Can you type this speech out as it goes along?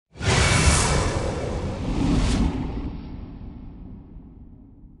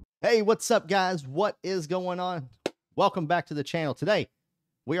Hey, what's up, guys? What is going on? Welcome back to the channel. Today,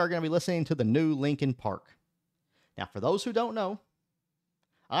 we are going to be listening to the new Linkin Park. Now, for those who don't know,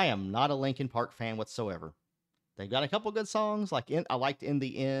 I am not a Linkin Park fan whatsoever. They've got a couple good songs, like I liked In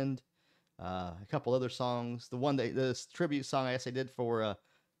the End, a couple other songs. This tribute song I guess they did for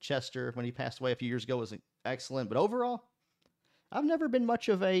Chester when he passed away a few years ago was excellent. But overall, I've never been much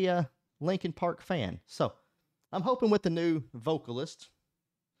of a Linkin Park fan. So, I'm hoping with the new vocalist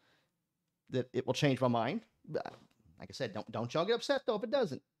that it will change my mind. Like I said, don't y'all get upset though if it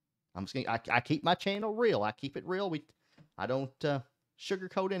doesn't. I'm just gonna, I keep my channel real. I keep it real. I don't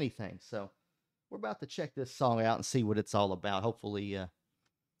sugarcoat anything. So we're about to check this song out and see what it's all about. Hopefully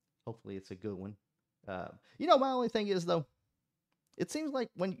it's a good one. My only thing is though, it seems like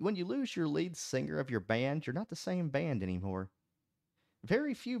when you lose your lead singer of your band, you're not the same band anymore.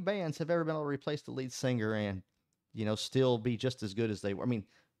 Very few bands have ever been able to replace the lead singer and still be just as good as they were. I mean,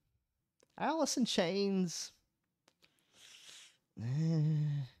 Alice in Chains. No.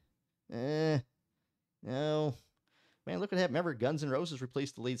 Man, look at that. Remember Guns N' Roses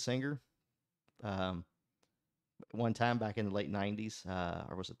replaced the lead singer one time back in the late 90s,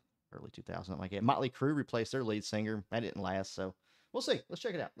 or was it early 2000s, something like that. Motley Crue replaced their lead singer. That didn't last, so we'll see. Let's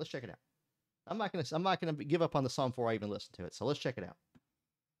check it out. I'm not gonna give up on the song before I even listen to it, so let's check it out.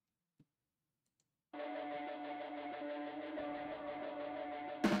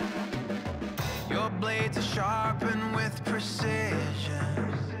 Your blades are sharpened with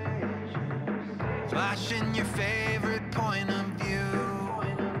precision, flashing your favorite point of view.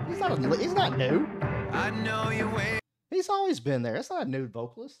 He's not new. I know you wait. He's always been there. It's not a new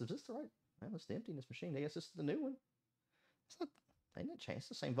vocalist. Is this the right? Well, it's the Emptiness Machine. I guess this is the new one. It's not. They didn't change. It's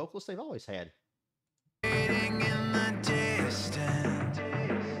the same vocalist they've always had. Waiting in the distance,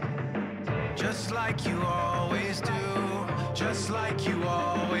 just like you always do. Just like you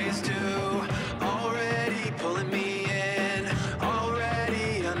always do. Already pulling me in,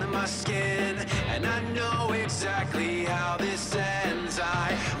 already under my skin, and I know exactly how this ends.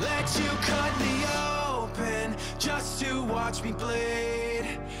 I let you cut me open just to watch me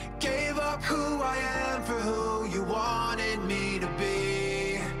bleed. Gave up who I am for who you wanted me to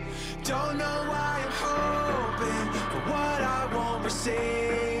be. Don't know why I'm hoping for what I won't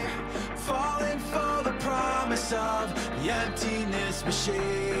receive. Falling for the promise of the emptiness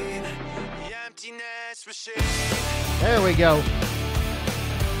machine. The emptiness machine. There we go.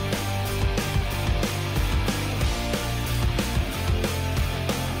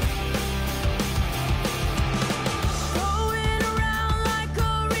 Going around like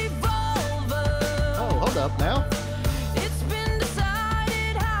a revolver. Oh, hold up now. It's been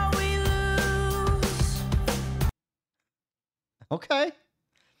decided how we lose. Okay.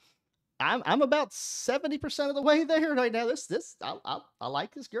 I'm about 70% of the way there right now. I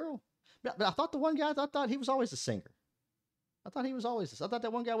like this girl. But I thought the one guy, I thought he was always the singer. I thought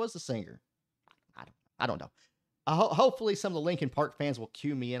that one guy was the singer. I don't know. Hopefully some of the Linkin Park fans will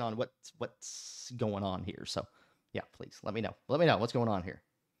cue me in on what's going on here. So yeah, please let me know. Let me know what's going on here.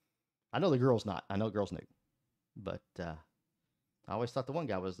 I know the girl's not. I know the girl's new. But I always thought the one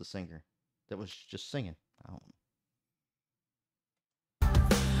guy was the singer that was just singing. I don't know.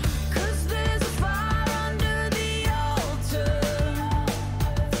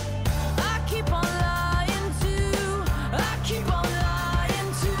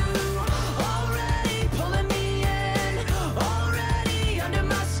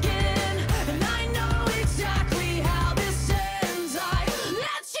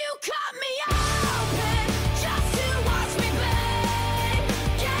 Just to watch me bleed.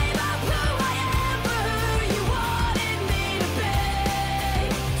 Gave up who I am for who you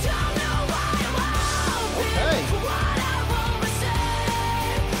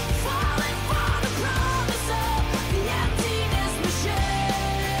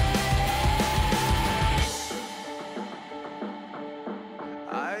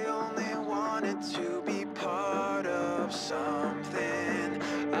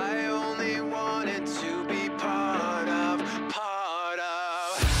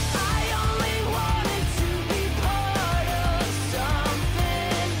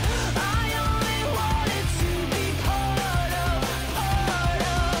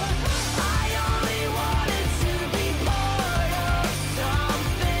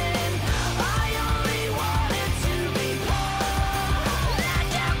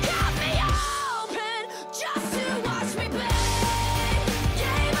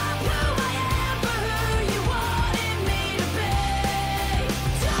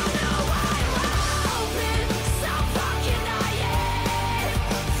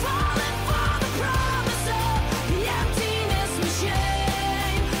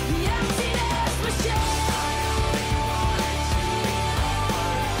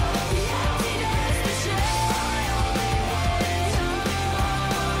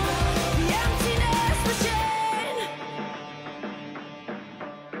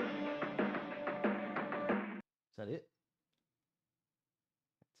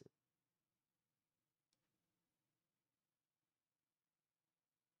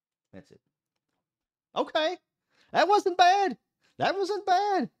That's it. Okay. That wasn't bad. That wasn't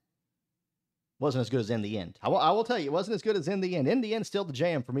bad. Wasn't as good as In the End. I will tell you, it wasn't as good as In the End. In the End, still the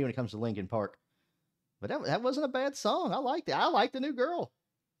jam for me when it comes to Linkin Park. But that wasn't a bad song. I liked it. I liked the new girl.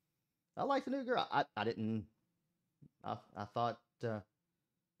 I liked the new girl. I didn't. I thought the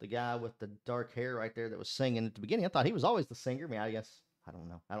guy with the dark hair right there that was singing at the beginning, I thought he was always the singer. I mean, I guess I don't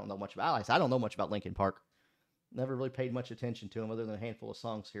know. I don't know much about. I don't know much about Linkin Park. Never really paid much attention to him other than a handful of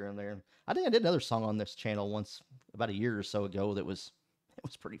songs here and there. I think I did another song on this channel once about a year or so ago that was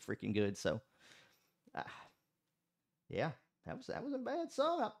pretty freaking good. So, yeah, that wasn't a bad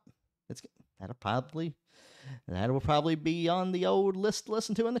song. That'll probably be on the old list to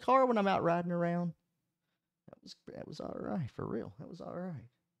listen to in the car when I'm out riding around. That was all right, for real. That was all right.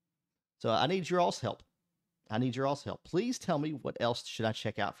 So I need your all's help. Please tell me what else should I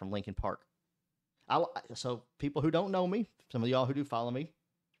check out from Linkin Park. So people who don't know me, some of y'all who do follow me,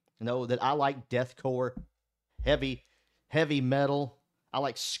 know that I like deathcore, heavy metal. I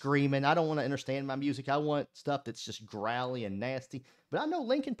like screaming. I don't want to understand my music. I want stuff that's just growly and nasty. But I know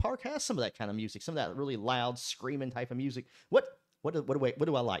Linkin Park has some of that kind of music, some of that really loud screaming type of music. What do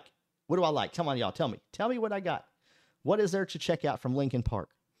I like? What do I like? Come on, y'all, tell me. Tell me what I got. What is there to check out from Linkin Park?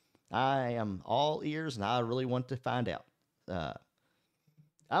 I am all ears, and I really want to find out.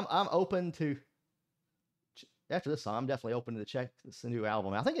 I'm open to. After this song, I'm definitely open to check this new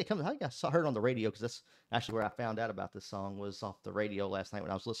album. I think I heard it on the radio because that's actually where I found out about this song was off the radio last night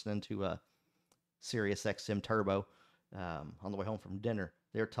when I was listening to Sirius XM Turbo on the way home from dinner.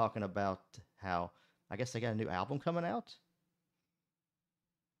 They were talking about how I guess they got a new album coming out.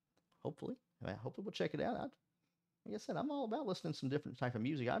 Hopefully we'll check it out. Like I said, I'm all about listening to some different type of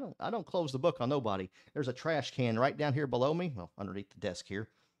music. I don't close the book on nobody. There's a trash can right down here below me, well, underneath the desk here,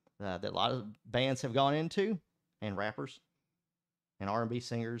 that a lot of bands have gone into. And rappers, and R&B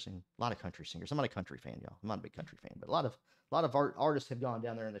singers, and a lot of country singers. I'm not a country fan, y'all. I'm not a big country fan, but a lot of artists have gone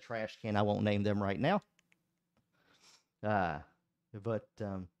down there in the trash can. I won't name them right now. No,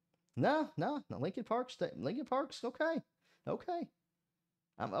 Linkin Park's okay.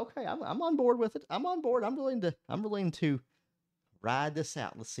 I'm okay. I'm on board with it. I'm on board. I'm willing to ride this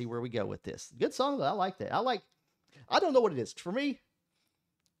out. Let's see where we go with this. Good song though. I like that. I don't know what it is for me.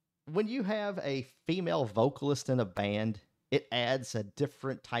 When you have a female vocalist in a band, it adds a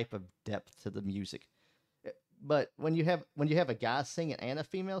different type of depth to the music. But when you have a guy singing and a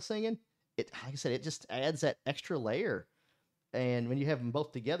female singing, like I said, it just adds that extra layer. And when you have them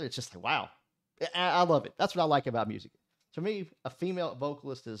both together, it's just like, wow. I love it. That's what I like about music. To me, a female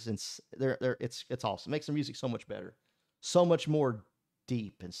vocalist it's awesome. It makes the music so much better. So much more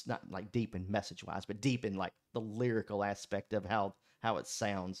deep. And it's not like deep in message wise, but deep in like the lyrical aspect of how it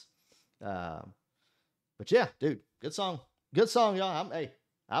sounds. But yeah, dude, good song, y'all.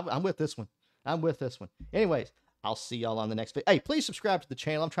 I'm with this one. Anyways, I'll see y'all on the next video. Hey, please subscribe to the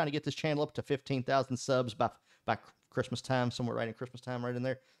channel. I'm trying to get this channel up to 15,000 subs by Christmas time, somewhere right in Christmas time, right in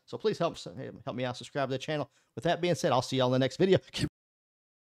there. So please help me out, subscribe to the channel. With that being said, I'll see y'all in the next video.